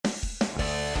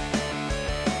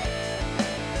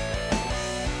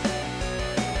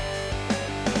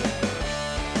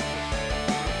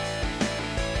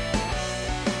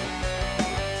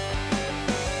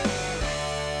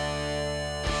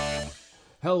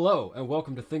Hello, and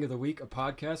welcome to Thing of the Week, a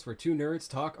podcast where two nerds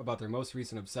talk about their most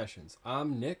recent obsessions.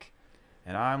 I'm Nick.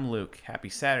 And I'm Luke. Happy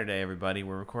Saturday, everybody.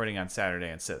 We're recording on Saturday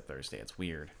instead of Thursday. It's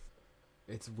weird.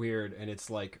 It's weird, and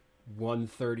it's like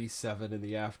 1:37 in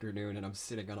the afternoon, and I'm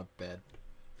sitting on a bed.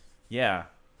 Yeah.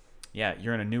 Yeah,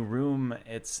 you're in a new room.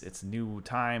 It's new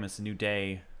time. It's a new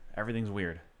day. Everything's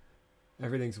weird.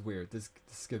 Everything's weird. This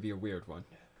is going to be a weird one.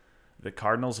 The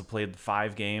Cardinals have played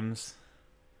 5 games.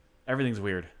 Everything's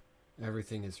weird.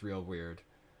 Everything is real weird.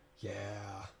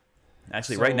 Yeah.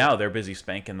 Actually, So- right now, they're busy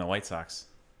spanking the White Sox.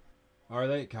 Are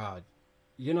they? God.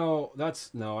 No,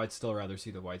 I'd still rather see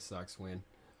the White Sox win.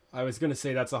 I was going to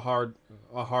say that's a hard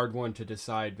one to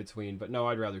decide between, but no,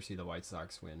 I'd rather see the White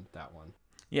Sox win that one.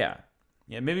 Yeah.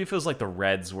 Yeah, maybe it feels like the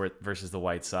Reds versus the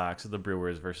White Sox or the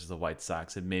Brewers versus the White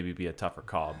Sox. It'd maybe be a tougher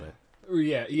call, but...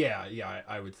 Yeah,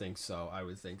 I would think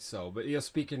so. But yeah,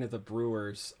 speaking of the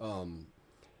Brewers,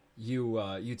 you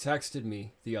texted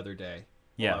me the other day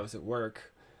while I was at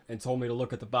work and told me to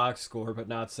look at the box score but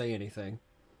not say anything,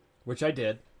 which I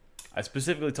did. I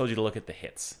specifically told you to look at the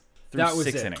hits through That was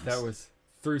 6 it. innings. That was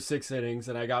through 6 innings,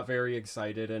 and I got very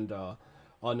excited. And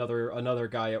another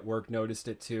guy at work noticed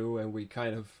it too, and we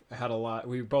kind of had a lot.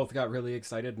 We both got really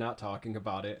excited, not talking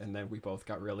about it, and then we both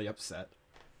got really upset.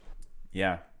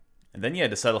 Yeah. And then you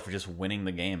had to settle for just winning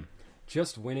the game.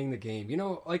 Just winning the game. You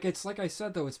know, it's like I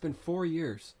said, though, it's been 4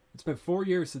 years. It's been 4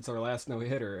 years since our last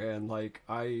no-hitter, and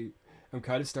I'm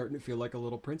kind of starting to feel like a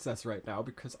little princess right now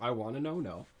because I want a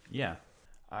no-no. Yeah.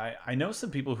 I know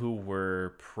some people who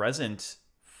were present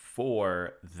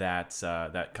for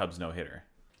that Cubs no-hitter.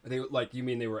 You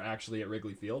mean they were actually at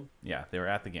Wrigley Field? Yeah, they were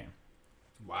at the game.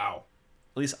 Wow.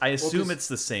 At least I assume 'cause- it's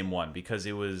the same one because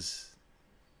it was,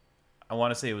 I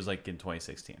want to say it was like in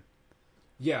 2016.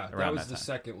 Yeah, that Around was that the time.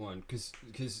 second one because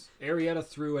Arrieta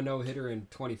threw a no-hitter in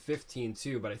 2015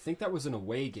 too, but I think that was an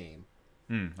away game.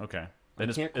 Okay. I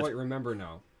Then can't quite remember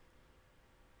now.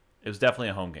 it was definitely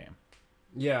a home game.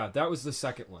 Yeah, that was the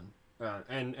second one.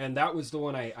 And that was the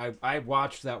one I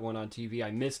watched that one on TV. I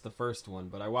missed the first one,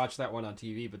 but I watched that one on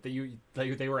TV. But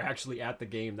they were actually at the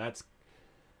game. That's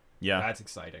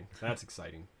exciting. That's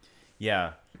exciting.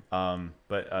 Yeah.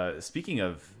 But speaking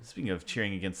of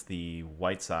cheering against the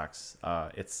White Sox,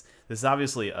 this is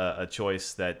obviously a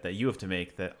choice that you have to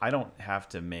make that I don't have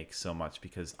to make so much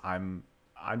because I'm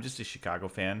just a Chicago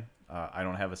fan. I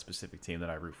don't have a specific team that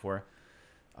I root for.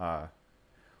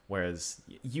 Whereas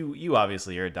you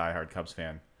obviously are a diehard Cubs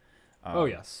fan. Oh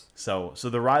yes, So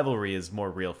the rivalry is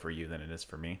more real for you than it is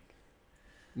for me.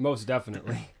 most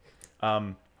definitely.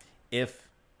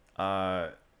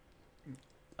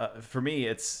 For me,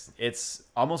 it's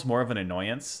almost more of an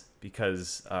annoyance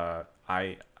because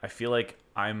I feel like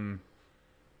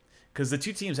because the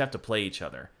two teams have to play each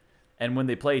other, and when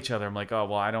they play each other, I'm like, oh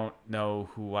well, I don't know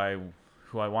who I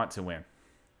want to win.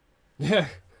 Yeah.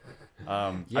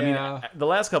 I mean, the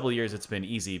last couple of years it's been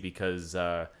easy because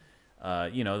the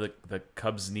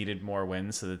Cubs needed more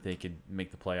wins so that they could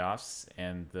make the playoffs,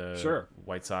 and the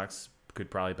White Sox could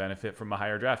probably benefit from a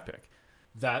higher draft pick.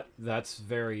 That's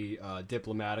very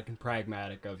diplomatic and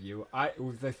pragmatic of you. I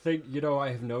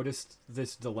have noticed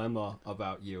this dilemma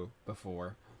about you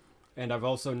before, and I've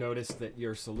also noticed that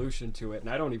your solution to it, and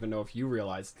I don't even know if you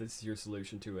realize this is your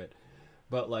solution to it,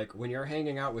 but like when you're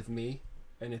hanging out with me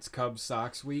and it's Cubs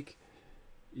Sox week,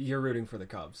 you're rooting for the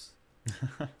Cubs.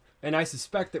 And I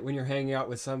suspect that when you're hanging out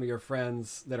with some of your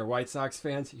friends that are White Sox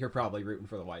fans, you're probably rooting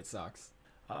for the White Sox.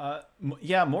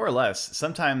 Yeah, more or less.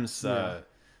 Sometimes. Yeah.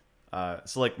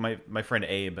 So like my friend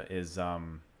Abe is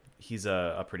he's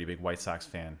a pretty big White Sox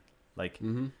fan. Like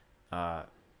I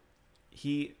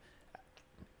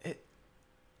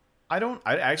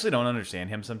actually don't understand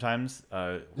him sometimes.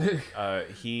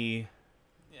 He's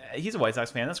a White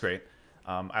Sox fan. That's great.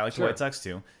 I like the White Sox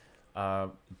too.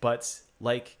 But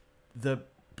like the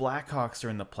Blackhawks are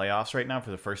in the playoffs right now for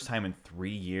the first time in 3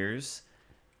 years,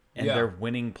 and they're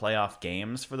winning playoff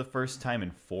games for the first time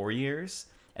in 4 years.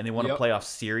 And they won a playoff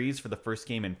series for the first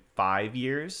game in 5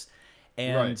 years.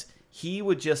 And he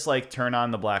would just like turn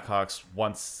on the Blackhawks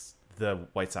once the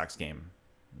White Sox game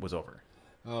was over.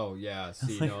 Oh yeah,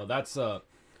 see, no, that's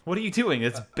What are you doing?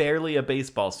 It's barely a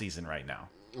baseball season right now.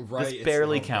 right. This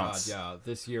barely counts. God, yeah,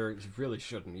 this year really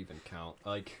shouldn't even count.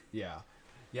 Like, yeah,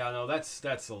 no, that's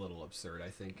a little absurd. I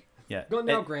think. Yeah, Well,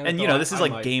 now, granted, and though, this is I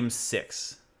like might- game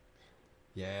 6.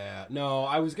 Yeah, no,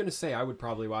 I was gonna say I would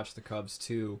probably watch the Cubs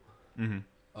too. Mm-hmm.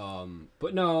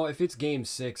 But no, if it's game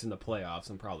 6 in the playoffs,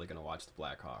 I'm probably gonna watch the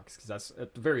Blackhawks because that's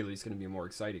at the very least gonna be a more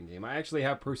exciting game. I actually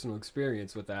have personal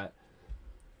experience with that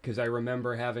because I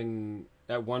remember having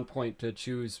at one point to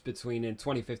choose between in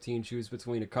 2015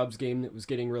 a Cubs game that was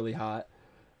getting really hot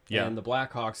Yeah. and the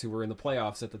Blackhawks, who were in the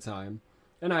playoffs at the time.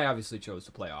 And I obviously chose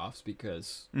the playoffs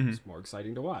because it's more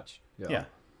exciting to watch. You know? Yeah.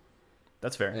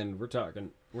 That's fair. And we're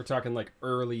talking like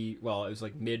early, well, it was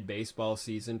like mid baseball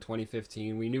season,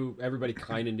 2015. We knew, everybody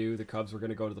kind of knew the Cubs were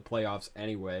going to go to the playoffs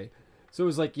anyway. So it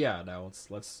was like, yeah, now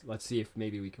let's see if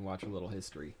maybe we can watch a little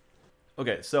history.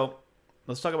 Okay, so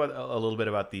let's talk about a little bit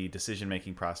about the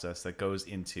decision-making process that goes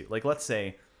into, like, let's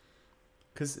say,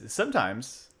 because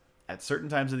sometimes at certain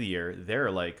times of the year, there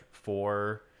are like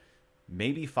 4,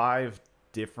 maybe 5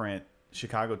 different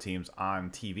Chicago teams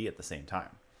on TV at the same time.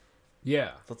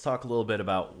 Yeah. Let's talk a little bit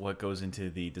about what goes into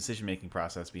the decision-making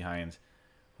process behind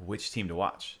which team to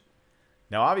watch.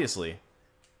 Now, obviously,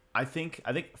 I think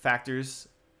factors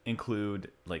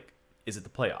include, like, is it the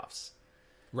playoffs?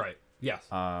 Right. Yes.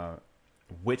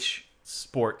 Which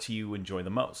sport do you enjoy the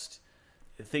most?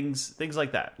 Things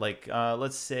like that. Like,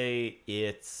 let's say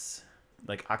it's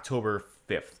like October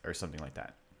 5th or something like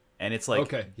that, and it's like,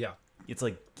 okay. Yeah. it's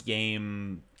like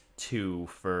game 2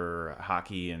 for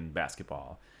hockey and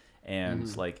basketball,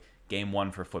 and like game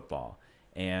 1 for football,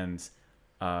 and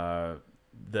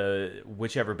the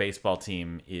whichever baseball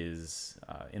team is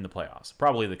in the playoffs,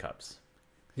 probably the Cubs.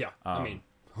 Yeah. I mean,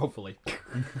 hopefully.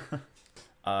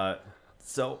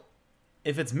 So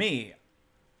if it's me,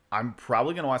 I'm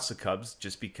probably gonna watch the Cubs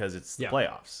just because it's the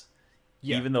playoffs.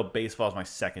 Yeah. Even though baseball is my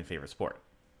second favorite sport.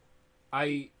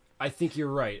 I think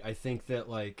you're right. I think that,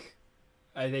 like,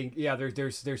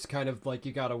 there's kind of like,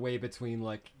 you gotta weigh between,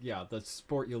 like, the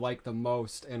sport you like the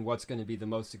most and what's going to be the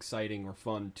most exciting or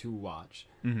fun to watch.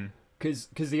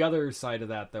 Because the other side of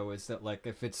that, though, is that, like,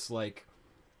 if it's like,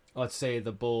 let's say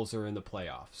the Bulls are in the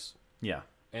playoffs. Yeah.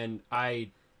 And I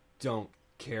don't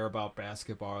care about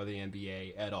basketball or the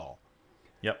NBA at all.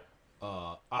 Yep.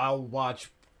 I'll watch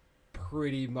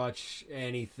pretty much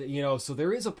anything, you know. So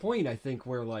there is a point, I think,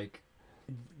 where, like,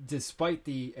 despite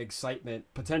the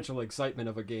potential excitement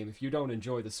of a game, if you don't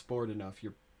enjoy the sport enough,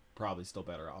 you're probably still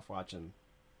better off watching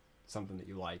something that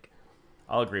you like.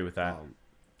 I'll agree with that.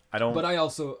 I don't. But I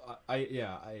also,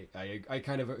 I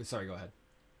kind of. Sorry, go ahead.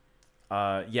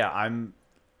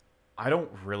 I don't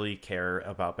really care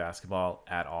about basketball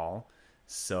at all.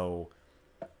 So,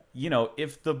 you know,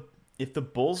 if the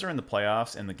Bulls are in the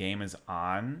playoffs and the game is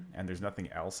on and there's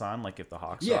nothing else on, like if the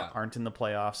Hawks aren't in the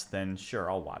playoffs, then sure,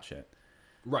 I'll watch it.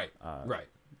 Right. Right.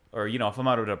 Or, you know, if I'm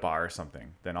out at a bar or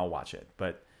something, then I'll watch it.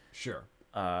 But sure,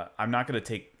 I'm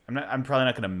probably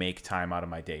not going to make time out of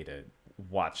my day to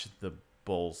watch the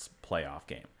Bulls playoff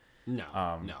game.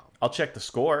 No. No. I'll check the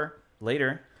score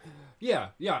later. Yeah.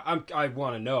 I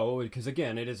want to know, because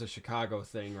again, it is a Chicago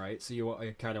thing, right? So you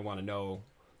kind of want to know,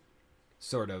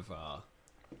 sort of.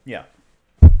 Yeah.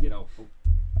 You know.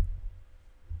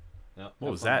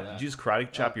 What was that? Did you just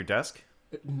karate chop your desk?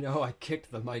 No, I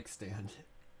kicked the mic stand.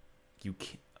 You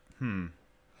can't.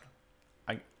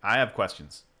 I have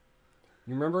questions.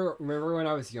 You remember when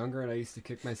I was younger and I used to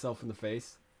kick myself in the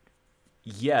face?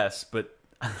 Yes, but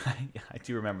I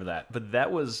do remember that. But there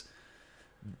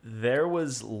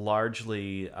was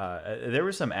largely there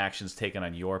were some actions taken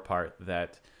on your part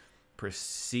that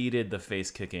preceded the face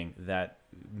kicking that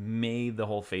made the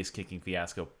whole face kicking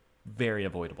fiasco very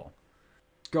avoidable.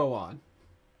 Go on.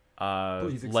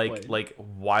 Please explain. Like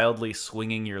wildly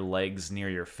swinging your legs near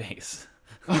your face.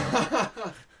 I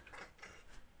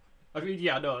mean,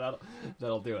 yeah, no,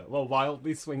 that'll do it. Well,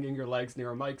 wildly swinging your legs near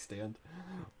a mic stand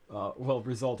will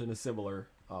result in a similar.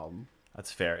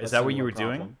 That's fair. Is that what you were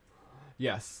problem. doing?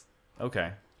 Yes.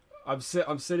 Okay. I'm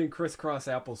sitting crisscross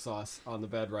applesauce on the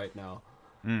bed right now,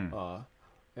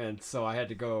 and so I had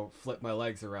to go flip my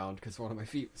legs around because one of my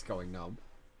feet was going numb.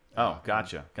 Oh,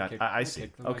 gotcha. I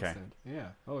see. Okay.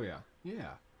 Yeah. Oh, yeah. Yeah.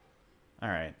 All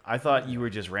right. I thought you were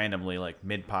just randomly, like,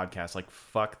 mid-podcast, like,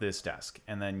 fuck this desk,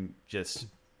 and then just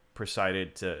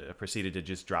proceeded to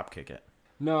just drop kick it.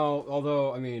 No,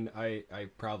 although, I mean, I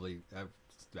probably,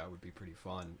 that would be pretty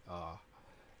fun.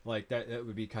 Like, that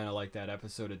would be kind of like that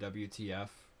episode of WTF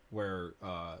where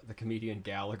the comedian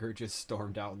Gallagher just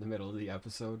stormed out in the middle of the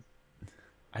episode.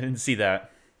 I didn't see that.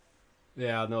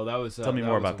 Yeah, no, that was Tell me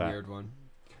more about that. Weird one.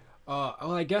 Well,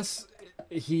 I guess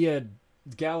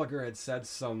Gallagher had said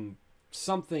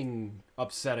something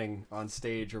upsetting on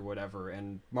stage or whatever,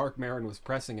 and Mark Maron was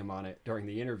pressing him on it during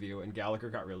the interview, and Gallagher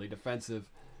got really defensive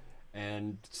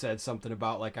and said something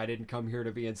about, like, I didn't come here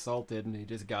to be insulted, and he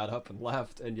just got up and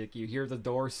left, and you hear the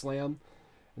door slam,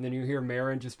 and then you hear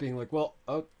Maron just being like, well,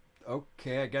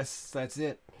 okay, I guess that's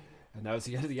it. And that was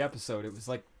the end of the episode. It was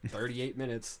like 38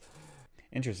 minutes.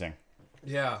 Interesting.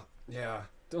 Yeah.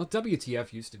 Well,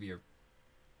 WTF used to be a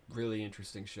really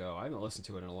interesting show. I haven't listened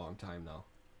to it in a long time, though.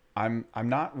 I'm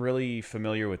not really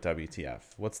familiar with WTF.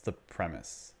 What's the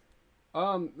premise?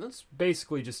 That's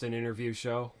basically just an interview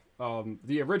show.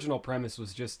 The original premise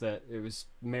was just that it was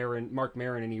Mark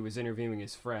Maron, and he was interviewing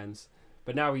his friends.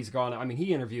 But now he's gone. I mean,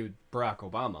 he interviewed Barack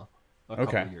Obama a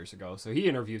couple of years ago, so he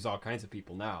interviews all kinds of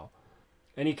people now.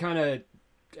 And he kind of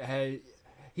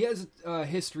he has a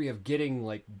history of getting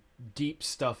like deep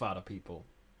stuff out of people.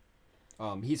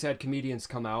 He's had comedians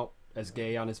come out as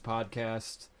gay on his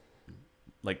podcast.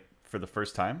 Like for the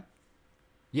first time?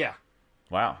 Yeah.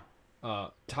 Wow.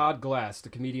 Todd Glass, the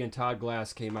comedian Todd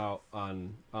Glass, came out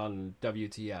on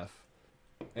WTF,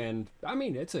 and I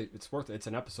mean it's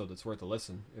an episode that's worth a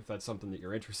listen if that's something that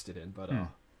you're interested in. But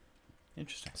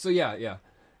Interesting. So yeah.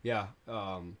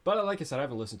 But like I said, I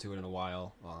haven't listened to it in a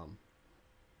while.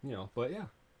 But yeah.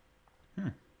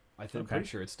 I think pretty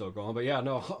sure it's still going. But yeah,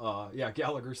 no.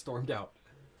 Gallagher stormed out.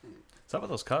 What's up with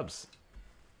those Cubs?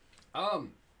 I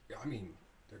mean,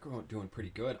 they're doing pretty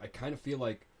good. I kind of feel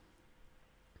like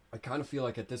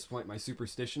at this point my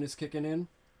superstition is kicking in,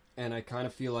 and I kind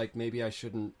of feel like maybe I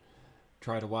shouldn't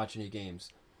try to watch any games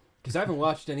because I haven't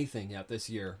watched anything yet this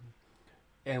year,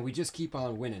 and we just keep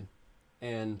on winning.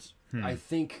 And I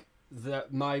think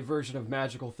that my version of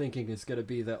magical thinking is going to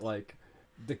be that like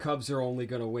the Cubs are only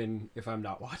going to win if I'm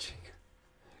not watching.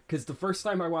 Because the first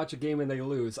time I watch a game and they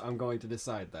lose, I'm going to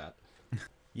decide that.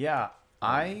 Yeah,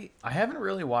 I haven't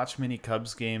really watched many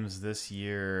Cubs games this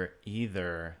year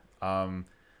either. I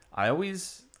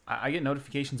get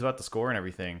notifications about the score and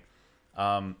everything.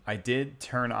 I did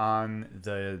turn on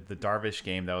the Darvish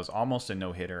game that was almost a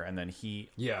no-hitter, and then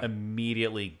he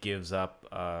immediately gives up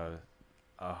a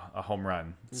home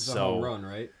run. It's a home run,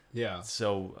 right? Yeah.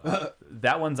 So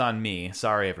that one's on me.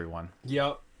 Sorry, everyone.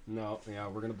 Yep. No, yeah,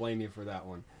 we're going to blame you for that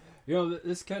one. You know,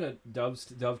 this kind of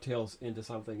dovetails into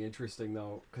something interesting,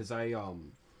 though, because I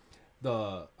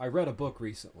read a book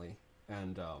recently,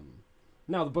 and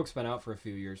now the book's been out for a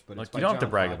few years, but Look, it's by you don't John have to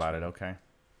brag Hodgman. about it, okay?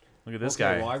 Look at this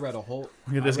guy. Well, I read a whole...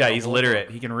 Look at this guy. He's literate.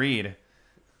 He can read.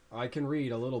 I can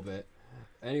read a little bit.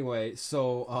 Anyway,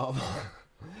 so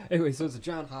so it's a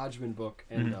John Hodgman book,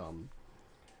 and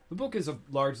the book is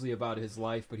largely about his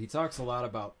life, but he talks a lot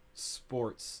about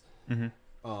sports.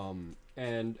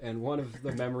 And one of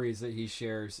the memories that he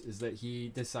shares is that he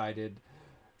decided,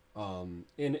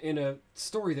 in a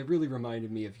story that really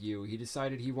reminded me of you, he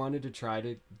decided he wanted to try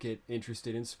to get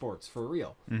interested in sports for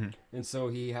real. And so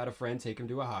he had a friend take him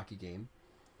to a hockey game.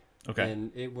 Okay.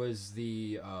 And it was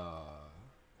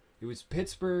it was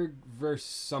Pittsburgh versus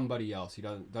somebody else. He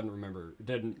doesn't remember.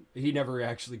 He never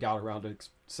actually got around to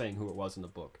saying who it was in the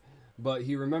book, but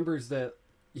he remembers that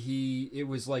it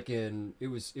was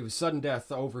sudden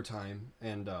death overtime,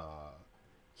 and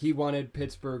he wanted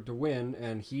Pittsburgh to win,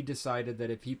 and he decided that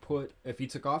if he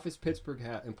took off his Pittsburgh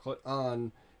hat and put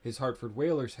on his Hartford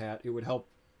Whalers hat, it would help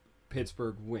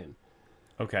Pittsburgh win.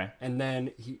 Okay. And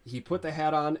then he put the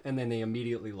hat on, and then they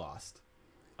immediately lost.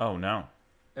 Oh no.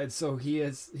 And so he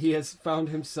has found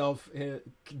himself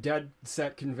dead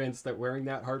set convinced that wearing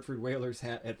that Hartford Whalers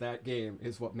hat at that game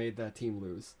is what made that team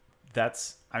lose.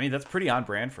 That's pretty on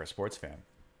brand for a sports fan.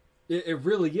 It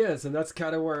really is, and that's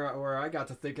kind of where I got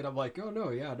to thinking. I'm like, oh no,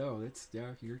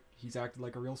 he's acting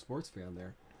like a real sports fan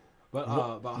there. But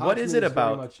what is it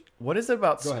about? What is it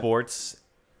about Go sports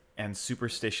and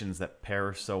superstitions that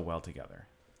pair so well together?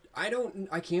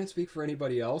 I can't speak for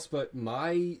anybody else, but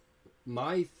my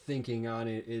thinking on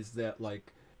it is that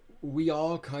like we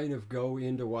all kind of go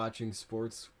into watching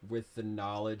sports with the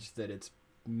knowledge that it's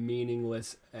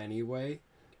meaningless anyway,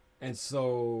 and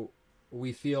so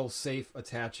we feel safe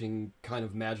attaching kind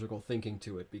of magical thinking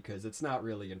to it because it's not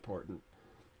really important.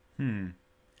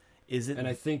 Is it? And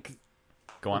I think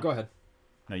go on. Go ahead.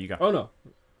 No, you go. Oh no.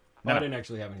 No. I didn't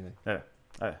actually have anything.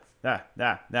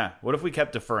 What if we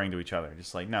kept deferring to each other?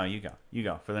 Just like, no, you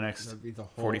go for the next That'd be the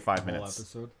 45 minutes.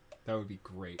 Episode. That would be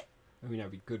great. I mean,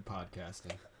 that'd be good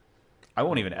podcasting. I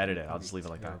won't even edit it. I'll just leave it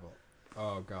like terrible. That.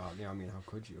 Oh God, yeah. I mean, how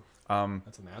could you?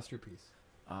 That's a masterpiece.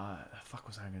 Fuck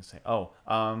was I gonna say? Oh,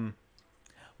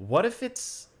 what if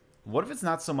it's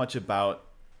not so much about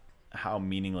how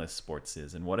meaningless sports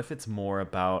is, and what if it's more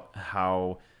about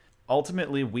how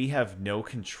ultimately we have no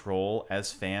control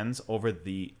as fans over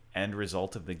the end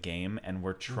result of the game, and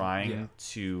we're trying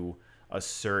to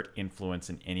assert influence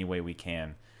in any way we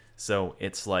can. So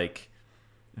it's like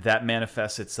that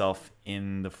manifests itself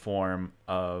in the form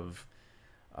of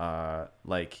if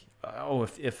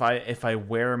I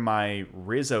wear my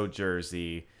Rizzo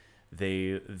jersey,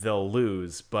 they'll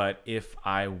lose, but if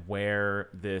I wear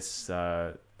this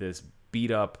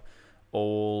beat up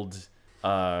old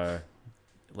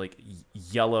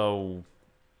yellow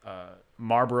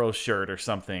Marlboro shirt or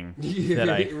something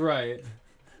right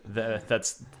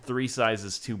that's 3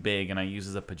 sizes too big and I use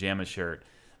as a pajama shirt,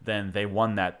 then they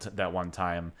won that one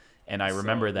time. And I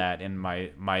remember that, and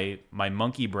my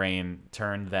monkey brain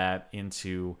turned that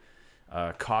into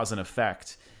cause and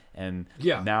effect. And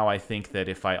now I think that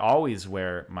if I always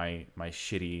wear my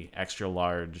shitty extra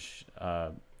large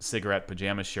cigarette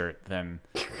pajama shirt, then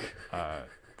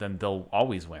they'll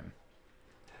always win.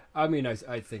 I mean,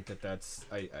 I think that's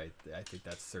I think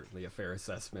that's certainly a fair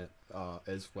assessment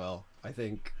as well. I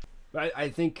think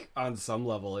on some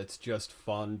level it's just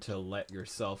fun to let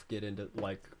yourself get into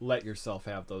let yourself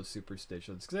have those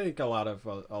superstitions, because I think a lot of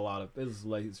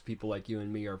people like you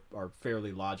and me are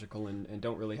fairly logical and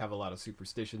don't really have a lot of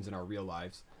superstitions in our real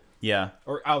lives. Yeah.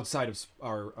 Or outside of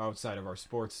our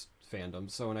sports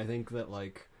fandom. So, and I think that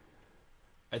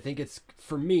I think it's,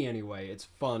 for me anyway, it's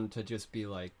fun to just be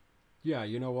like, yeah,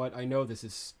 you know what? I know this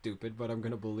is stupid, but I'm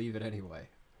gonna believe it anyway.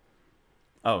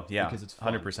 Oh yeah, because it's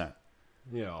fun. 100%.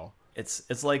 You know.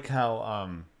 It's like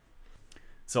how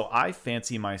so I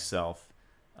fancy myself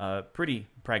a pretty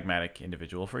pragmatic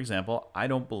individual. For example, I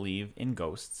don't believe in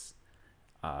ghosts.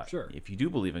 Sure. If you do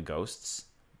believe in ghosts,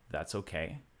 that's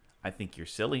okay. I think you're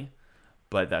silly,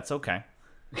 but that's okay.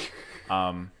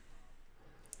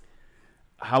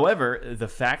 However, the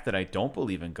fact that I don't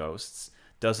believe in ghosts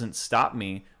doesn't stop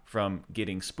me from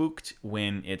getting spooked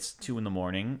when it's 2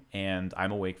 a.m. and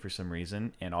I'm awake for some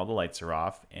reason and all the lights are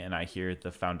off and I hear the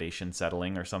foundation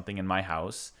settling or something in my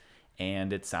house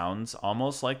and it sounds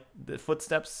almost like the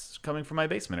footsteps coming from my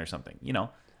basement or something, you know?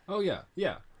 Oh yeah,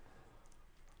 yeah.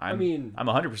 I'm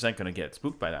 100% going to get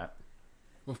spooked by that.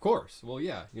 Of course. Well,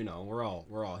 yeah, you know, we're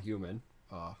all human.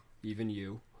 Even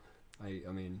you. I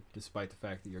mean, despite the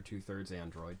fact that you're 2/3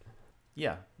 android.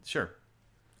 Yeah, sure.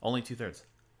 Only 2/3.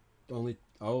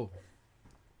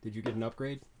 Did you get an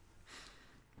upgrade?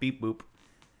 Beep boop.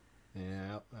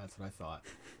 Yeah, that's what I thought.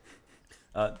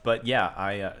 But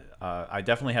yeah, I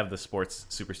definitely have the sports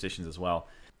superstitions as well.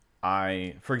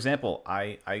 For example,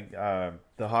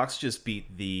 the Hawks just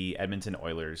beat the Edmonton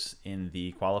Oilers in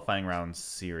the qualifying round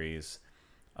series,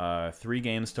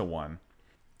 3-1,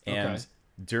 and okay.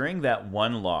 During that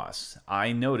one loss,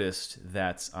 I noticed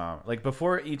that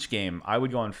before each game, I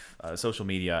would go on social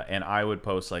media and I would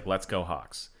post like "Let's go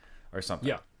Hawks" or something.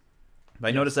 Yeah. But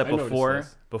I noticed that before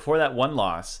that one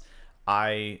loss,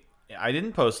 I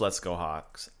didn't post "Let's go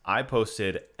Hawks." I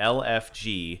posted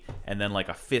LFG and then like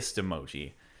a fist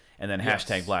emoji, and then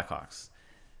hashtag Blackhawks.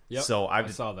 Yep. So I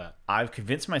saw that. I've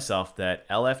convinced myself that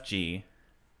LFG,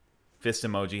 fist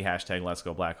emoji, hashtag Let's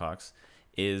go Blackhawks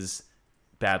is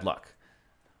bad luck.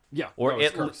 Yeah. Or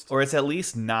it's at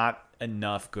least not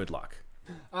enough good luck.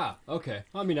 Ah, okay.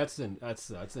 I mean, that's an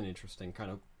interesting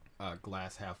kind of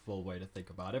glass half full way to think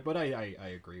about it, but I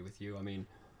agree with you. I mean,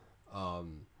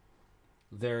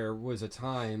 there was a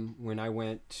time when I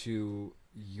went to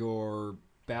your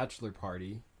bachelor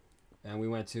party, and we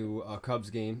went to a Cubs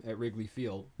game at Wrigley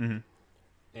Field,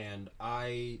 and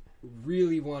I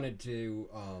really wanted to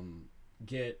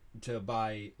get to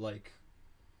buy like.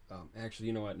 Actually,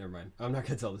 you know what? Never mind. I'm not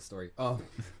gonna tell this story.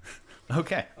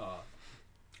 Okay. I'll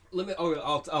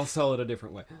tell it a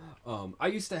different way. I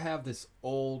used to have this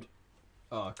old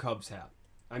Cubs hat.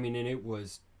 I mean, and it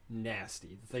was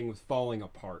nasty. The thing was falling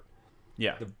apart.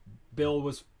 Yeah. The bill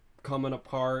was coming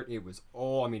apart. It was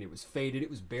it was faded. It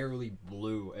was barely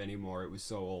blue anymore. It was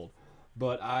so old.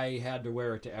 But I had to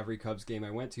wear it to every Cubs game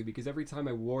I went to, because every time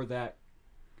I wore that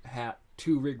hat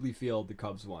to Wrigley Field, the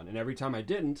Cubs won, and every time I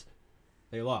didn't,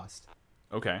 they lost.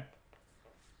 Okay.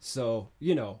 So,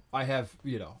 I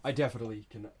definitely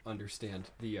can understand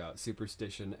the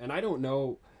superstition. And I don't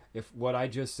know if what I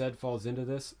just said falls into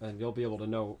this, and you'll be able to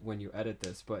know when you edit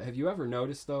this. But have you ever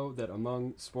noticed, though, that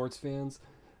among sports fans,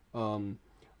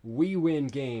 we win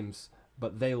games,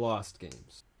 but they lost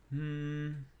games?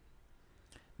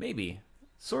 Maybe.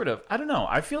 Sort of. I don't know.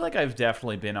 I feel like I've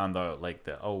definitely been on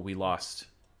we lost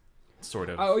sort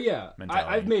of. Oh, yeah.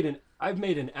 Mentality. I've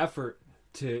made an effort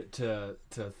to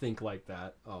think like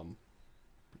that,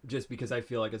 just because I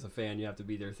feel like as a fan you have to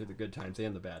be there through the good times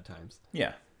and the bad times.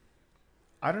 Yeah.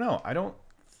 I don't know. I don't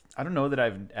know that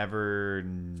I've ever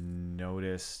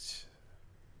noticed.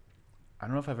 I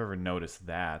don't know if I've ever noticed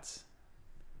that.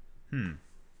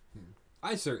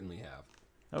 I certainly have.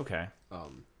 Okay.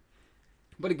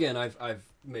 But again, I've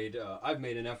made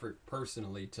an effort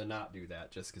personally to not do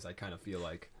that, just because I kind of feel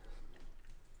like,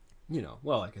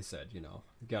 like I said, you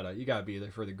gotta be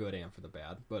there for the good and for the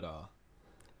bad. But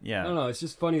yeah, I don't know. It's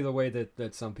just funny the way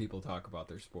that some people talk about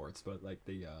their sports, but like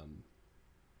the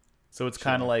So it's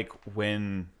kind of like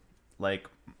when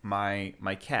my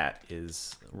cat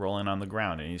is rolling on the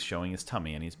ground and he's showing his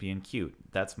tummy and he's being cute.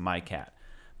 That's my cat.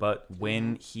 But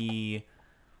when he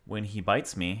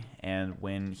bites me and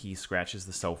when he scratches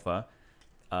the sofa,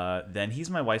 then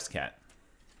he's my wife's cat.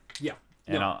 Yeah.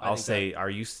 And No, I'll say,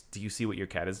 do you see what your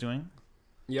cat is doing?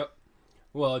 Yep.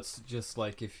 Well, it's just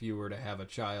like if you were to have a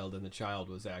child and the child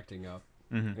was acting up,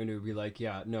 and it would be like,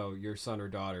 yeah, no, your son or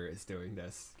daughter is doing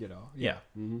this, Yeah.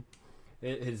 Mm-hmm.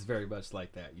 It is very much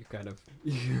like that. You kind of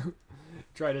you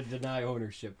try to deny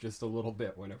ownership just a little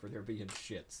bit whenever they're being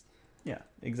shits. Yeah,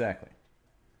 exactly.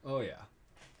 Oh, yeah.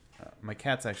 My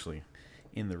cat's actually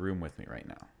in the room with me right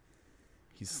now.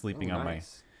 He's sleeping on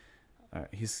nice.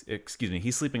 he's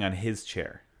sleeping on his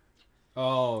chair.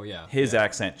 Oh, yeah. His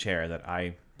accent chair that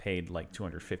I paid like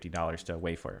 $250 to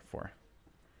Wayfair for.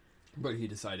 But he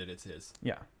decided it's his.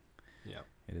 Yeah. Yeah.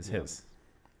 It is his.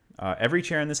 Every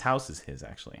chair in this house is his,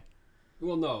 actually.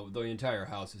 Well, no, the entire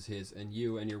house is his, and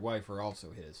you and your wife are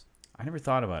also his. I never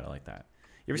thought about it like that.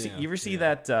 You ever see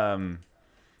that?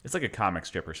 It's like a comic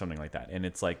strip or something like that, and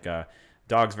it's like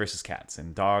dogs versus cats,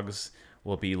 and dogs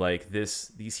will be like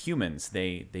these humans.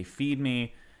 They feed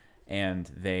me, and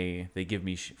they give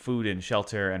me food and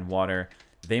shelter and water.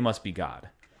 They must be God.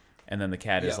 And then the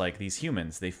cat is like, these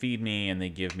humans, they feed me and they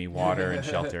give me water and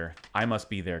shelter. I must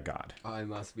be their God. I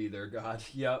must be their God.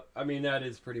 Yep. I mean, that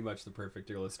is pretty much the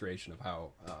perfect illustration of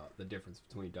how the difference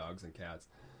between dogs and cats.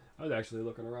 I was actually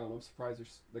looking around. I'm surprised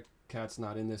the cat's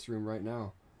not in this room right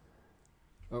now.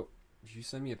 Oh, did you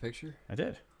send me a picture? I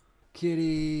did.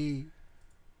 Kitty.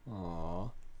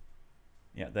 Aww.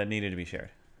 Yeah, that needed to be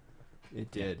shared.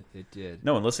 It did. It did.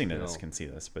 No one listening to this can see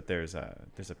this, but there's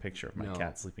a picture of my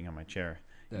cat sleeping on my chair.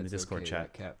 In the That's Discord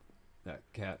chat. That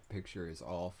cat picture is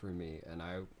all for me, and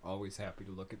I'm always happy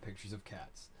to look at pictures of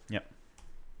cats. Yep.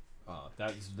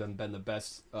 That's been the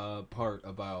best part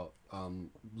about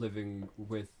living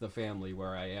with the family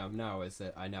where I am now, is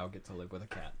that I now get to live with a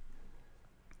cat.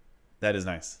 That is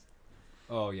nice.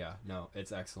 Oh yeah, no,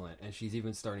 it's excellent, and she's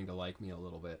even starting to like me a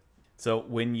little bit. So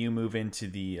when you move into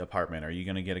the apartment, are you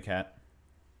going to get a cat?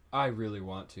 I really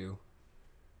want to.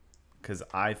 Because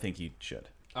I think you should.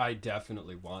 I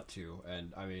definitely want to,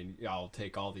 and I mean, I'll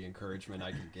take all the encouragement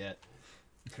I can get,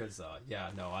 because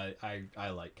I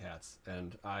like cats,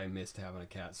 and I missed having a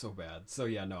cat so bad. So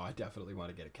yeah, no, I definitely want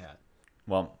to get a cat.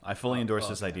 Well, I fully endorse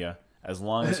this idea, as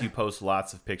long as you post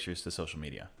lots of pictures to social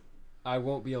media. I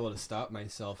won't be able to stop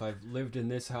myself. I've lived in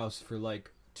this house for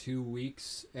like 2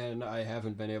 weeks, and I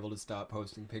haven't been able to stop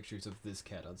posting pictures of this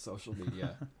cat on social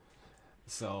media.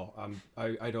 So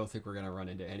I don't think we're gonna run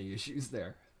into any issues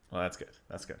there. Well, that's good.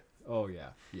 That's good. Oh, yeah.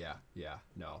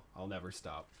 No, I'll never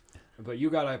stop. But you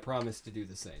gotta promise to do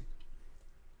the same.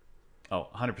 Oh,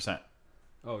 100%.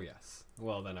 Oh, yes.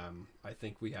 Well, then I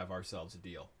think we have ourselves a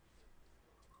deal.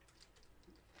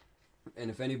 And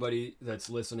if anybody that's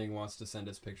listening wants to send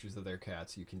us pictures of their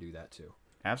cats, you can do that too.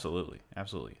 Absolutely.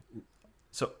 Absolutely.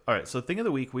 So, all right. So, Thing of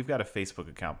the Week, we've got a Facebook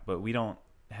account, but we don't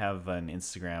have an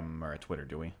Instagram or a Twitter,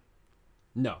 do we?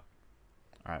 No. All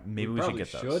right. Maybe we should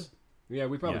get those. Yeah,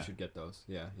 we probably should get those.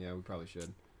 Yeah, we probably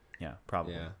should. Yeah,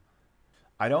 probably. Yeah.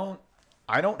 I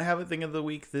don't have a Thing of the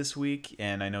Week this week,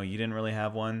 and I know you didn't really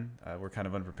have one. We're kind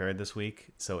of unprepared this week,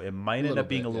 so it might end up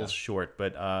being a little short.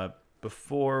 But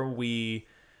before we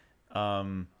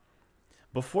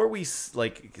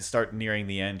start nearing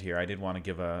the end here, I did want to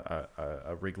give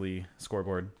a Wrigley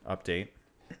scoreboard update.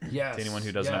 Yes. To anyone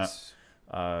who does not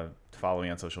follow me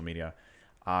on social media,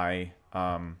 I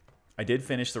did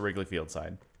finish the Wrigley Field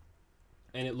side.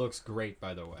 And it looks great,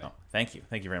 by the way. Oh, thank you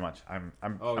very much. I'm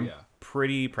yeah,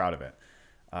 pretty proud of it.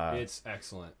 It's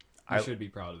excellent. You should be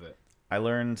proud of it. I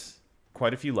learned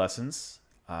quite a few lessons.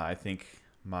 I think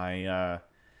I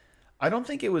don't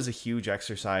think it was a huge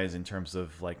exercise in terms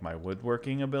of like my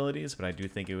woodworking abilities, but I do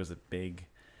think it was a big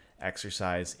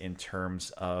exercise in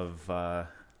terms of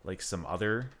like some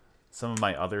of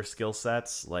my other skill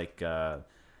sets, like I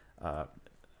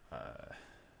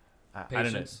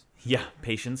don't know. Yeah,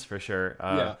 patience for sure.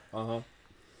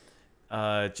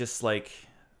 Just like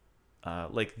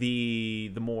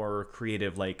the more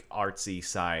creative, like artsy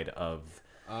side of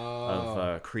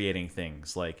creating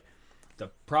things, like the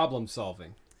problem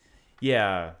solving.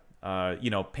 Yeah,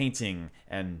 painting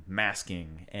and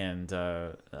masking and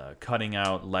cutting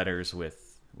out letters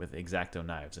with X-Acto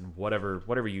knives and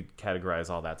whatever you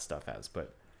categorize all that stuff as.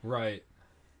 But right,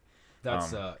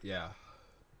 that's yeah.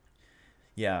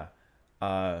 Yeah.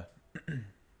 I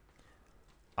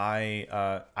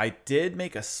did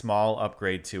make a small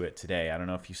upgrade to it today. I don't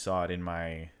know if you saw it in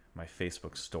my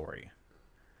Facebook story.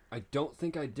 I don't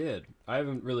think I did. I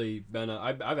haven't really been.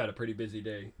 I've had a pretty busy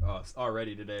day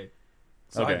already today,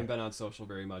 so I haven't been on social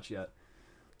very much yet.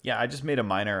 Yeah, I just made a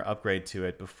minor upgrade to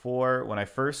it before when I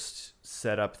first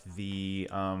set up the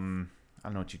I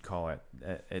don't know what you'd call it.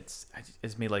 It's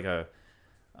made like a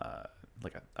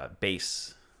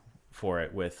base for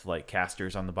it with like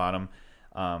casters on the bottom,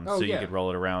 so you could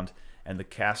roll it around. And the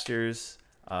casters,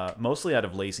 mostly out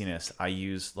of laziness, I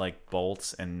used like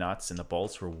bolts and nuts, and the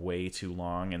bolts were way too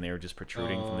long, and they were just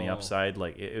protruding from the upside.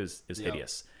 Like it was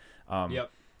hideous.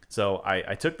 So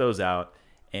I took those out,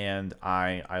 and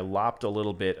I lopped a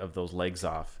little bit of those legs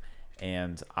off,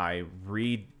 and I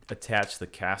reattached the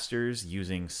casters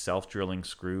using self-drilling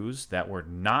screws that were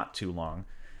not too long.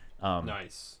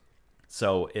 Nice.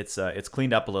 So it's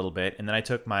cleaned up a little bit, and then I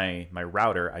took my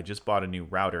router. I just bought a new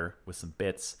router with some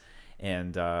bits,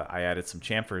 and I added some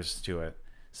chamfers to it.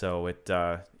 So it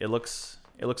looks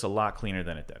a lot cleaner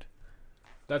than it did.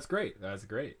 That's great. That's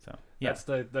great. So yeah, that's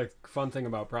the fun thing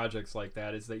about projects like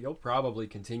that is that you'll probably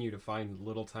continue to find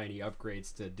little tiny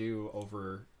upgrades to do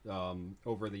over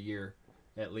the year,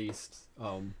 at least.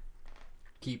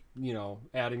 Keep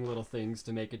adding little things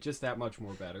to make it just that much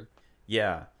more better.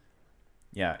 Yeah.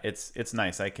 Yeah, it's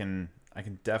nice. I can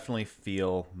definitely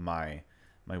feel my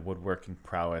woodworking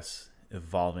prowess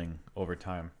evolving over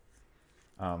time.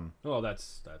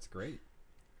 That's great.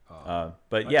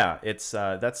 But yeah, it's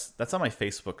that's on my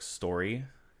Facebook story.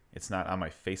 It's not on my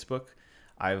Facebook.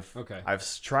 I've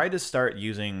tried to start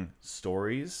using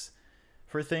stories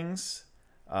for things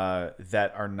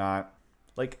that are not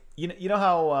like you know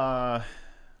how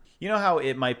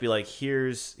it might be like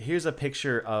here's a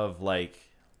picture of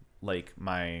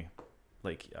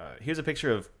here's a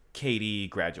picture of Katie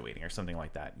graduating or something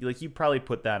like that. You probably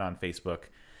put that on Facebook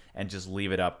and just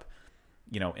leave it up,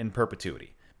 in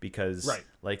perpetuity because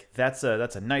that's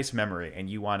a nice memory and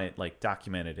you want it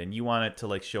documented and you want it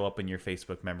to show up in your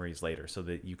Facebook memories later so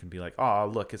that you can be like, oh,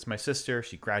 look, it's my sister.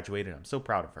 She graduated. I'm so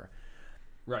proud of her.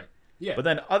 Right. Yeah. But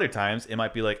then other times it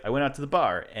might be like I went out to the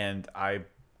bar and I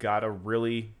got a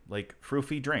really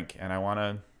froofy drink and I want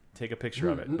to take a picture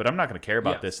of it, but I'm not going to care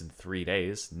about this in 3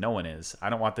 days. No one is. I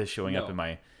don't want this showing up in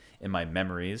my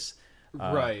memories.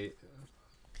 Right.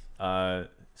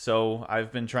 So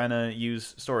I've been trying to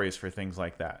use stories for things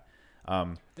like that.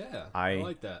 I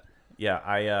like that.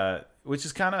 Yeah, which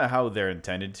is kind of how they're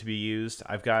intended to be used.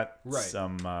 I've got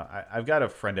I've got a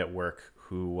friend at work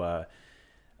who,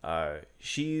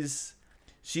 she's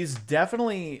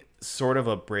definitely sort of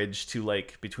a bridge to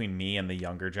between me and the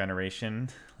younger generation.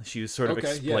 She was sort of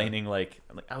explaining I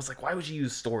was like, why would you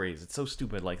use stories? It's so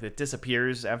stupid. It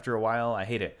disappears after a while. I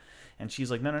hate it. And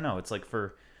she's like, no. It's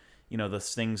for, the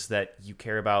things that you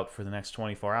care about for the next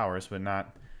 24 hours, but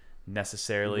not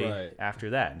necessarily after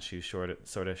that. And she was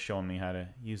sort of showing me how to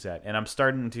use that. And I'm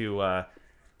starting to,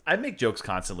 I make jokes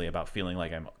constantly about feeling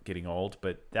like I'm getting old,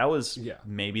 but that was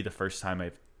maybe the first time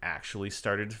I've actually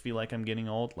started to feel like I'm getting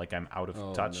old, like I'm out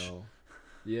of touch. No.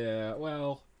 Yeah,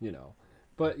 well,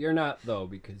 but you're not though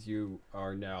because you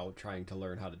are now trying to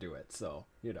learn how to do it. So,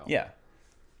 Yeah.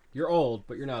 You're old,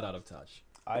 but you're not out of touch.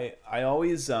 I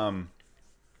always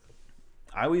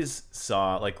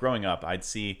saw growing up, I'd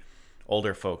see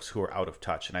older folks who are out of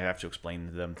touch and I'd have to explain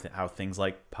to them how things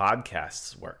like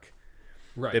podcasts work.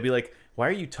 Right. They'd be like, why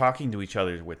are you talking to each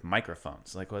other with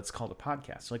microphones? Well, it's called a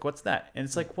podcast. What's that? And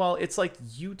it's well, it's like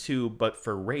YouTube, but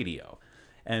for radio.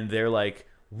 And they're like,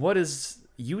 what is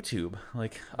YouTube?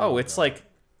 It's like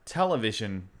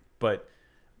television, but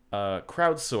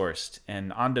crowdsourced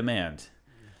and on demand.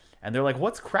 And they're like,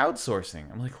 what's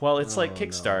crowdsourcing? I'm like, well, it's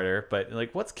Kickstarter, but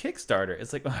what's Kickstarter?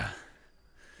 It's like,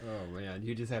 oh man,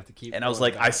 you just have to keep. And I was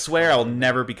like, I swear I'll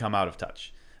never become out of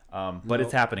touch. But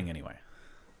it's happening anyway.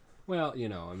 Well,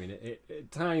 I mean,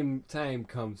 time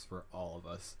comes for all of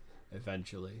us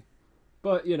eventually.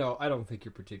 But, I don't think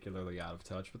you're particularly out of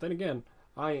touch. But then again,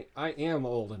 I am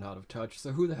old and out of touch,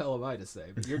 so who the hell am I to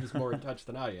say? But you're just more in touch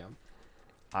than I am.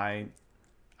 I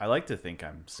like to think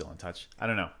I'm still in touch. I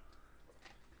don't know.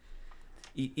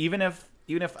 Even if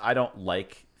I don't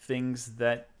like things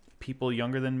that people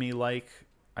younger than me like,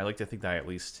 I like to think that I at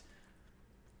least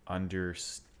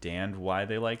understand why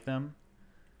they like them.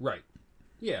 Right.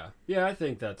 Yeah. I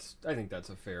think that's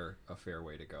a fair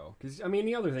way to go. Because I mean,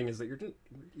 the other thing is that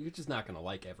you're just not going to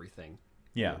like everything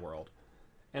in the world,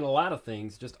 and a lot of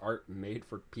things just aren't made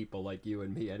for people like you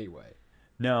and me anyway.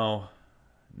 No,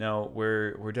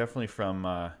 we're definitely from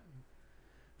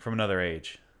another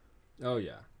age. Oh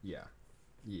yeah.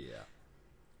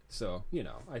 So,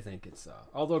 I think it's,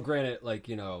 although granted,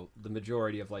 the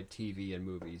majority of, TV and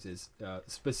movies is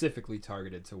specifically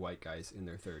targeted to white guys in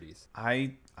their 30s.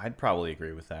 I'd probably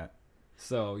agree with that.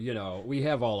 So, we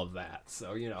have all of that.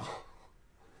 So,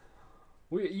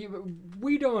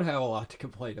 we don't have a lot to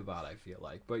complain about, I feel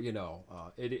like, but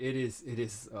it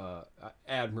is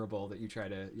admirable that you try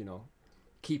to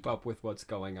keep up with what's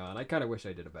going on. I kind of wish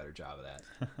I did a better job of that.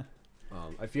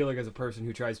 I feel like as a person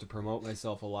who tries to promote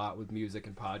myself a lot with music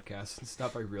and podcasts and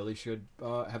stuff, I really should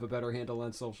have a better handle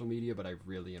on social media, but I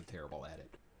really am terrible at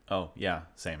it. Oh yeah,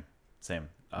 same.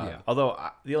 Yeah. Although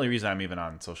the only reason I'm even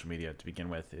on social media to begin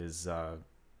with is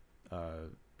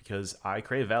because I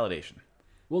crave validation.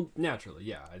 Well, naturally,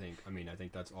 yeah. I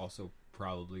think that's also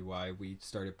probably why we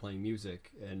started playing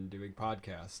music and doing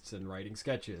podcasts and writing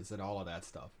sketches and all of that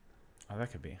stuff. Oh,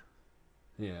 that could be.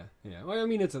 Yeah. Well, I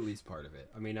mean, it's at least part of it.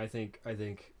 I mean, I think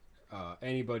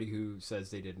anybody who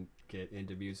says they didn't get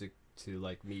into music to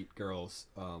like meet girls,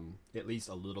 at least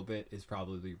a little bit, is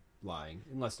probably lying,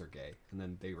 unless they're gay, and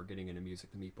then they were getting into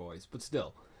music to meet boys. But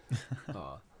still,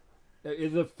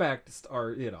 the facts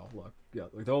are, look, yeah,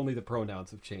 only the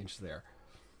pronouns have changed there.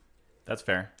 That's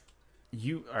fair.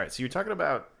 All right, so you're talking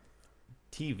about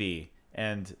TV,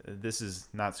 and this is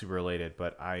not super related,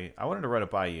 but I wanted to run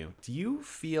it by you. Do you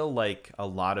feel like a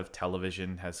lot of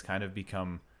television has kind of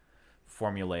become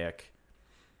formulaic?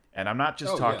 And I'm not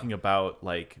just talking about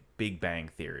like Big Bang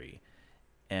Theory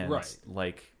and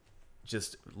like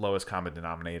just lowest common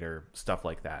denominator stuff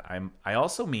like that. I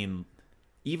also mean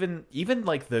even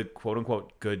like the quote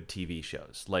unquote good TV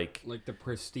shows, like the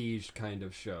prestige kind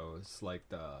of shows, like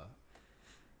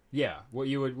what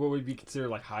would be considered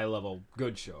like high level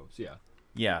good shows.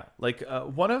 Yeah, like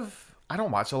I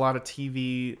don't watch a lot of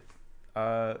TV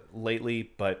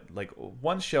lately, but like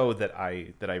one show that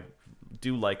I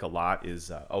do like a lot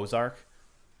is Ozark.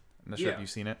 I'm not sure if you've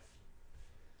seen it.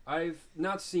 I've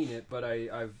not seen it, but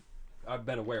I've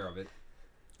been aware of it.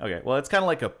 Okay, well, it's kind of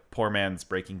like a poor man's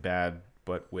Breaking Bad,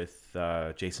 but with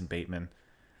Jason Bateman.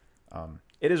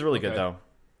 It is really good though.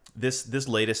 This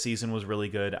latest season was really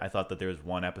good. I thought that there was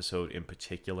one episode in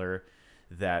particular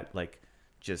that like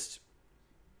just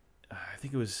I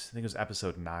think it was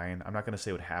episode 9. I'm not going to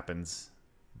say what happens,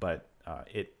 but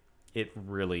it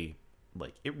really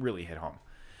hit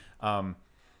home.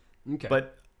 Okay.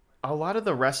 But a lot of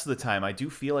the rest of the time, I do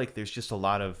feel like there's a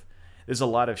lot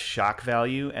of shock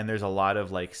value, and there's a lot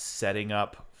of like setting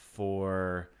up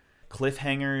for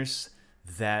cliffhangers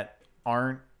that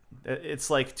aren't. It's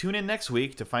like tune in next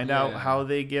week to find out how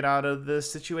they get out of the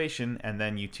situation, and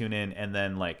then you tune in, and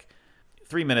then like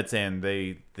 3 minutes in,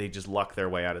 they just luck their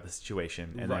way out of the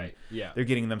situation, and then they're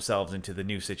getting themselves into the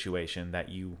new situation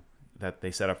that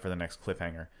they set up for the next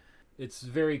cliffhanger. It's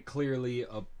very clearly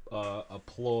a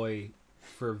ploy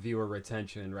for viewer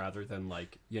retention rather than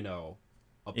like a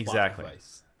plot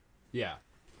device.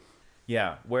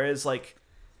 Yeah. Whereas like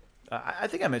I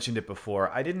think I mentioned it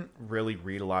before. I didn't really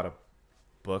read a lot of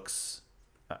books,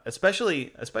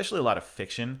 especially a lot of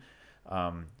fiction,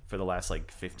 for the last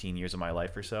like 15 years of my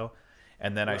life or so,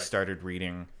 and then I started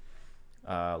reading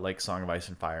like Song of Ice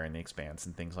and Fire and The Expanse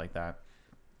and things like that.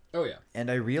 Oh yeah. And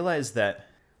I realized that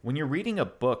when you're reading a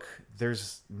book,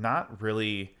 there's not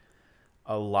really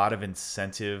a lot of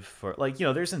incentive for like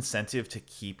there's incentive to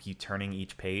keep you turning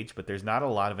each page, but there's not a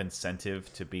lot of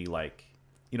incentive to be like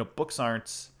books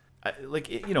aren't like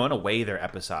in a way they're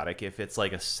episodic. If it's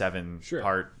like a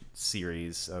 7-part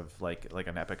series of like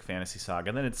an epic fantasy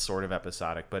saga, then it's sort of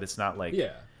episodic, but it's not like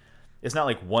it's not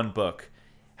like one book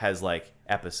has like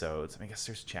episodes. I guess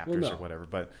there's chapters or whatever,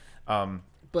 but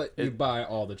you buy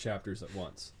all the chapters at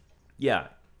once. Yeah,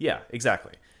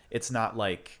 exactly. It's not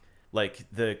like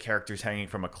the characters hanging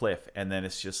from a cliff, and then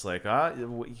it's just like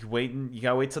you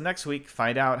gotta wait till next week,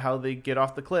 find out how they get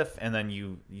off the cliff, and then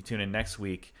you tune in next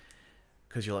week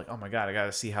because you're like, oh my god, I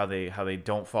gotta see how they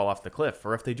don't fall off the cliff,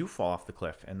 or if they do fall off the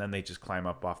cliff, and then they just climb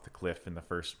up off the cliff in the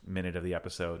first minute of the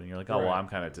episode, and you're like, well, I'm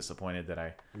kind of disappointed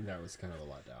that was kind of a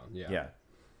letdown.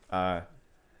 Yeah.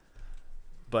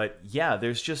 But yeah,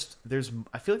 there's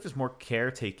I feel like there's more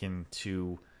care taken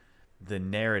to the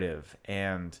narrative,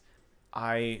 and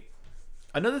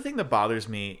another thing that bothers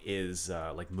me is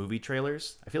like movie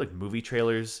trailers. I feel like movie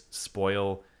trailers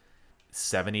spoil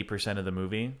 70% of the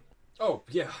movie. Oh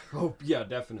yeah,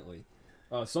 definitely.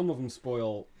 Some of them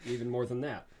spoil even more than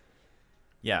that.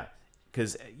 Yeah,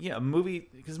 because movie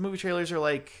trailers are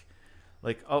like,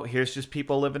 oh, here's just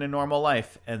people living a normal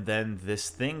life, and then this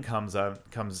thing comes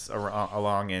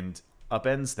along and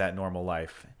upends that normal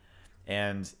life,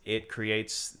 and it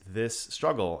creates this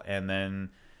struggle, and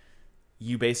then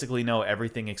you basically know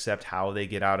everything except how they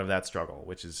get out of that struggle,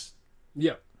 which is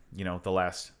the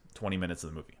last 20 minutes of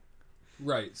the movie.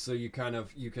 Right, so you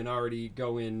can already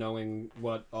go in knowing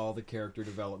what all the character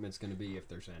development's going to be, if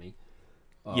there's any.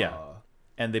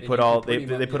 And they put all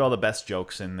the best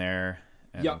jokes in there.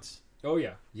 And Oh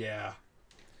yeah.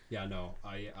 Yeah, no,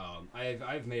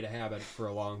 I've made a habit for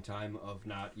a long time of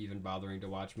not even bothering to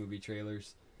watch movie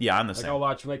trailers. Yeah, I'm the Like same. I'll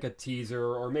watch like a teaser,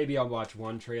 or maybe I'll watch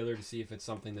one trailer to see if it's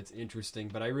something that's interesting.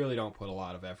 But I really don't put a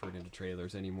lot of effort into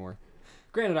trailers anymore.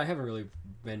 Granted, I haven't really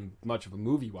been much of a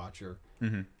movie watcher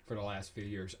Mm-hmm. for the last few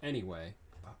years, anyway,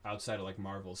 outside of like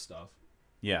Marvel stuff.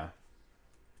 Yeah.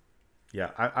 Yeah,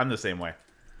 I'm the same way.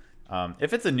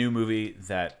 If it's a new movie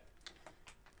that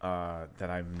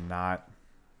I'm not,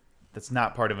 that's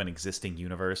not part of an existing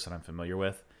universe that I'm familiar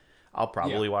with, I'll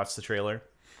probably watch the trailer.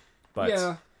 But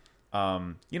Yeah,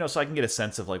 so I can get a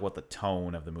sense of like what the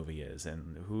tone of the movie is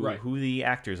and who the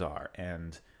actors are,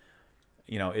 and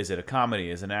is it a comedy,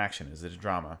 is it an action, is it a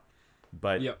drama?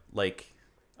 But like,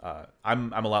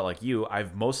 I'm a lot like you.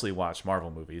 I've mostly watched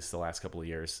Marvel movies the last couple of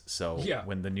years. So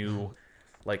when the new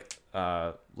like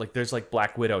there's like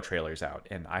Black Widow trailers out,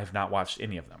 and I have not watched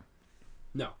any of them.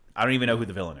 no, I don't even know who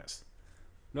the villain is.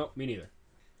 no, me neither.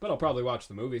 But I'll probably watch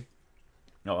the movie.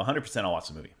 No, 100% I'll watch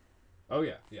the movie. Oh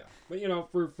yeah, yeah. But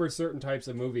for certain types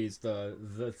of movies,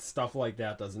 the stuff like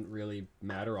that doesn't really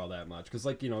matter all that much because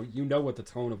like what the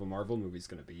tone of a Marvel movie is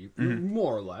going to be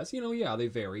more or less. Yeah, they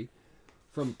vary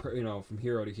from from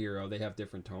hero to hero. They have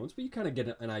different tones, but you kind of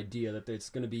get an idea that it's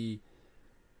going to be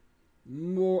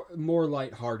more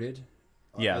lighthearted.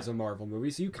 As a Marvel movie,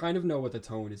 so you kind of know what the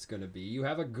tone is going to be. You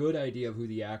have a good idea of who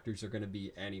the actors are going to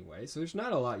be anyway, so there's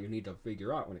not a lot you need to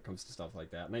figure out when it comes to stuff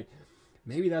like that. And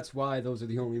maybe that's why those are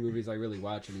the only movies I really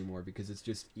watch anymore, because it's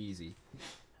just easy.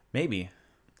 Maybe.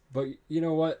 But you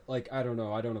know what? Like, I don't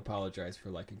know. I don't apologize for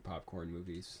liking popcorn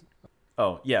movies.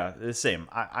 Oh yeah, the same.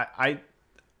 I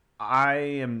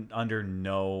am under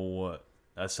no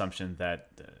assumption that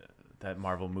that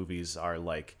Marvel movies are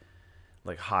like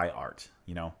high art,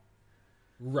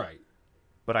 Right.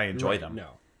 But I enjoy them. No,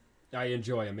 I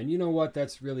enjoy them, and you know what?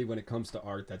 That's really, when it comes to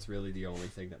art, that's really the only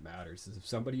thing that matters. Is if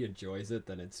somebody enjoys it,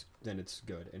 then it's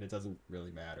good, and it doesn't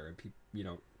really matter. And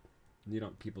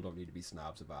people don't need to be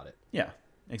snobs about it. Yeah,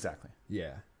 exactly.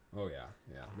 Yeah. Oh yeah.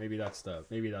 Yeah. Maybe that's the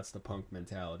punk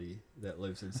mentality that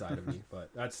lives inside of me,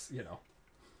 but that's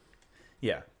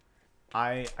Yeah.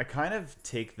 I kind of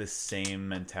take the same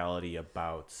mentality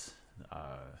about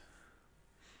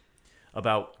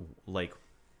like,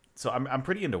 so I'm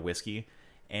pretty into whiskey,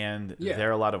 and there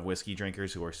are a lot of whiskey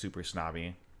drinkers who are super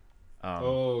snobby.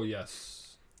 Oh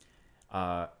yes.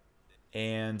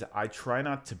 And I try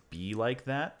not to be like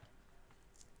that.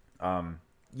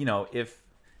 If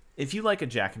you like a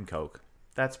Jack and Coke,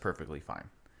 that's perfectly fine.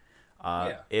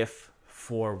 If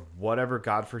for whatever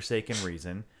godforsaken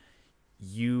reason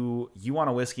you want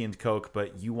a whiskey and Coke,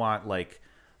 but you want like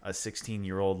a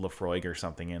 16-year-old Lafroig or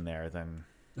something in there, then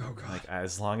oh god, like,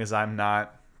 as long as I'm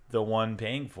not the one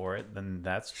paying for it, then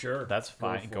that's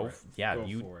fine. Go ahead,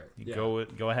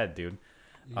 dude.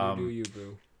 You do you,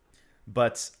 boo.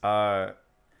 But at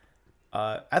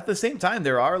the same time,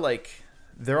 there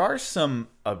are some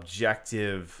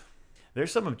objective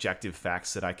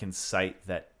facts that I can cite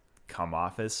that come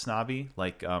off as snobby.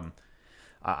 Like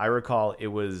I recall it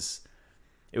was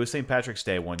St. Patrick's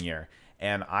Day one year,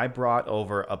 and I brought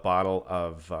over a bottle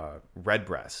of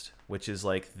Redbreast, which is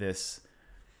like this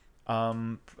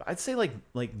I'd say like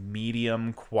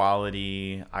medium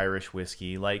quality Irish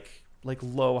whiskey, like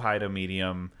low high to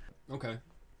medium. Okay.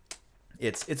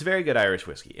 It's very good Irish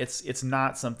whiskey. It's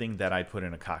not something that I'd put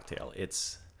in a cocktail.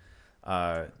 It's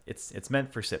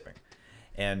meant for sipping.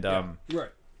 And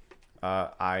right.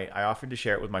 I offered to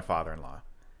share it with my father-in-law,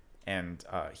 and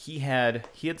he had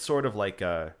sort of like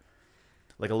a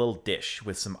little dish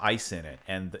with some ice in it,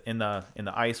 and in the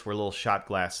ice were little shot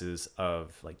glasses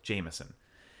of like Jameson.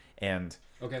 And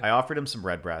I offered him some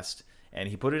Redbreast, and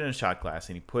he put it in a shot glass,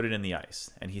 and he put it in the ice,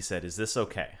 and he said, "Is this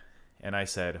okay?" And I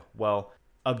said, "Well,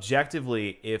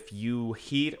 objectively, if you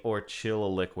heat or chill a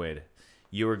liquid,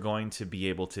 you are going to be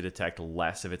able to detect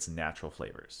less of its natural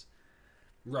flavors.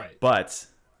 Right. But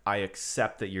I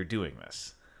accept that you're doing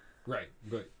this." Right.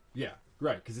 But yeah,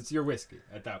 right, because it's your whiskey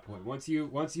at that point. Once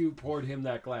you poured him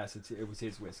that glass, it was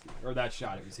his whiskey, or that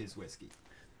shot, it was his whiskey.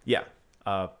 Yeah.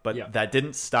 But that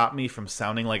didn't stop me from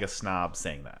sounding like a snob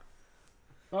saying that.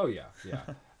 Oh yeah, yeah.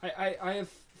 I have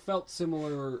felt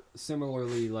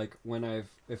similarly, like when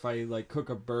if I like cook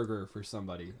a burger for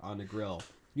somebody on the grill.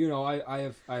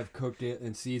 I have cooked it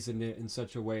and seasoned it in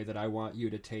such a way that I want you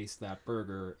to taste that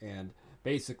burger, and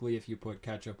basically if you put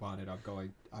ketchup on it,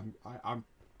 I'm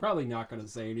probably not going to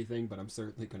say anything, but I'm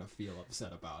certainly going to feel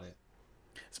upset about it.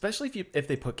 Especially if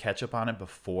they put ketchup on it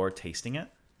before tasting it.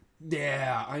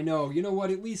 Yeah, I know. You know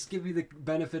what? At least give me the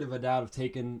benefit of a doubt of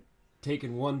taking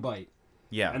one bite.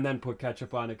 Yeah. and then put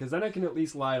ketchup on it, because then I can at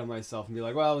least lie to myself and be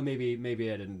like, well, maybe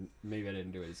I didn't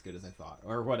do it as good as I thought,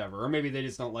 or whatever, or maybe they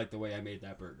just don't like the way I made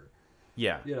that burger.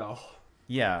 Yeah. You know.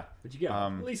 Yeah. But you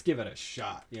gotta at least give it a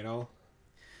shot, you know.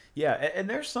 Yeah, and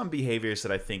there's some behaviors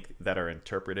that I think that are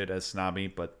interpreted as snobby,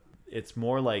 but it's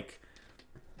more like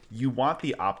you want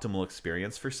the optimal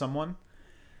experience for someone.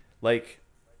 Like,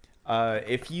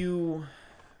 if you,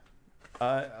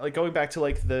 like going back to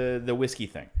like the whiskey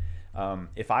thing,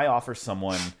 if I offer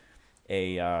someone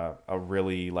a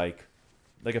really like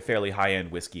a fairly high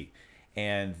end whiskey,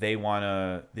 and they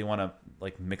wanna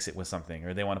like mix it with something,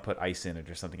 or they want to put ice in it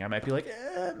or something, I might be like,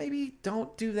 maybe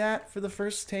don't do that for the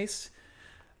first taste.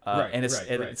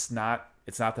 It's not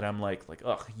that I'm like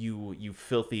ugh, you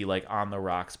filthy like on the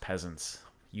rocks peasants.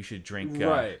 You should drink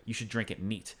you should drink it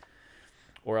neat,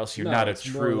 or else you're not a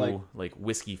true like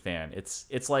whiskey fan.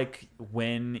 It's like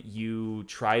when you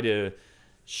try to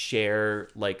share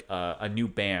like a new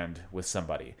band with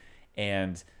somebody,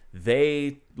 and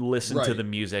they listen to the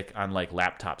music on like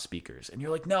laptop speakers, and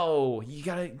you're like, no, you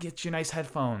gotta get your nice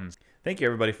headphones. Thank you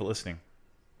everybody for listening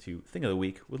to Thing of the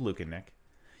Week with Luke and Nick.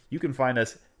 You can find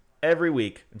us every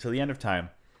week until the end of time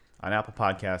on Apple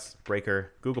Podcasts,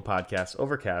 Breaker, Google Podcasts,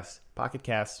 Overcast, Pocket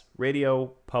Casts, Radio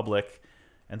Public,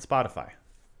 and Spotify.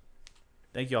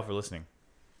 Thank you all for listening.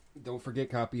 Don't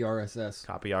forget copy RSS.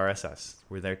 Copy RSS.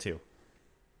 We're there too.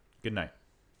 Good night.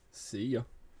 See ya.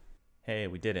 Hey,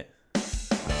 we did it.